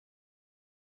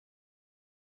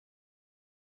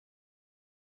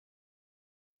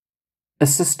A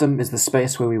system is the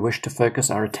space where we wish to focus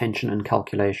our attention and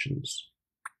calculations.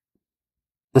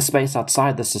 The space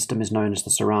outside the system is known as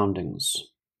the surroundings.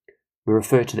 We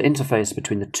refer to the interface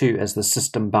between the two as the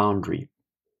system boundary.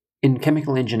 In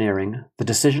chemical engineering, the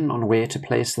decision on where to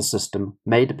place the system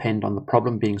may depend on the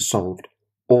problem being solved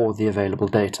or the available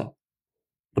data.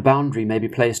 The boundary may be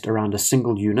placed around a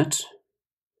single unit,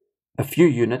 a few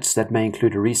units that may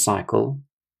include a recycle,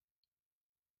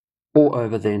 or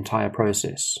over the entire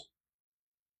process.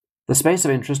 The space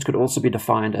of interest could also be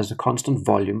defined as a constant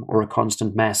volume or a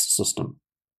constant mass system.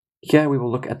 Here we will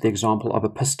look at the example of a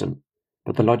piston,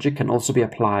 but the logic can also be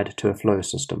applied to a flow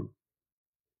system.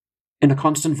 In a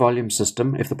constant volume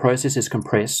system, if the process is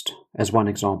compressed, as one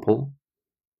example,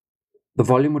 the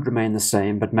volume would remain the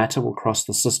same, but matter will cross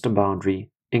the system boundary,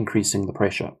 increasing the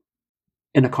pressure.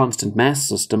 In a constant mass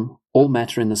system, all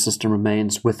matter in the system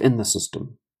remains within the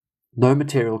system. No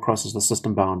material crosses the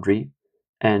system boundary,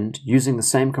 and, using the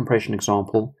same compression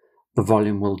example, the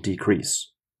volume will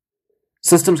decrease.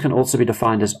 Systems can also be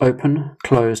defined as open,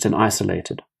 closed, and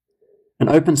isolated. An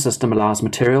open system allows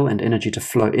material and energy to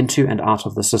flow into and out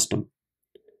of the system.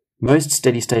 Most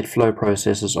steady-state flow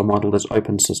processes are modeled as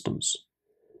open systems.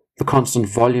 The constant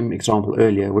volume example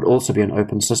earlier would also be an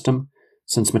open system,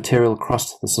 since material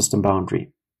crossed the system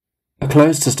boundary. A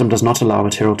closed system does not allow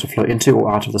material to flow into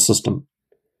or out of the system.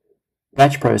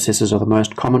 Batch processes are the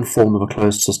most common form of a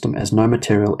closed system, as no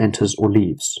material enters or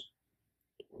leaves.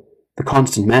 The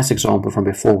constant mass example from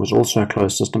before was also a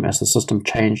closed system, as the system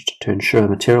changed to ensure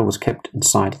material was kept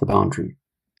inside the boundary.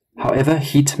 However,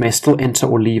 heat may still enter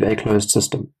or leave a closed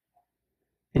system.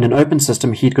 In an open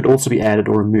system, heat could also be added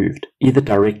or removed, either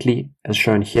directly, as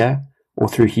shown here, or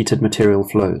through heated material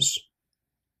flows.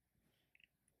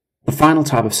 The final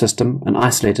type of system, an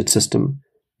isolated system,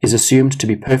 is assumed to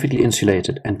be perfectly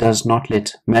insulated and does not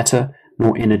let matter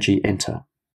nor energy enter.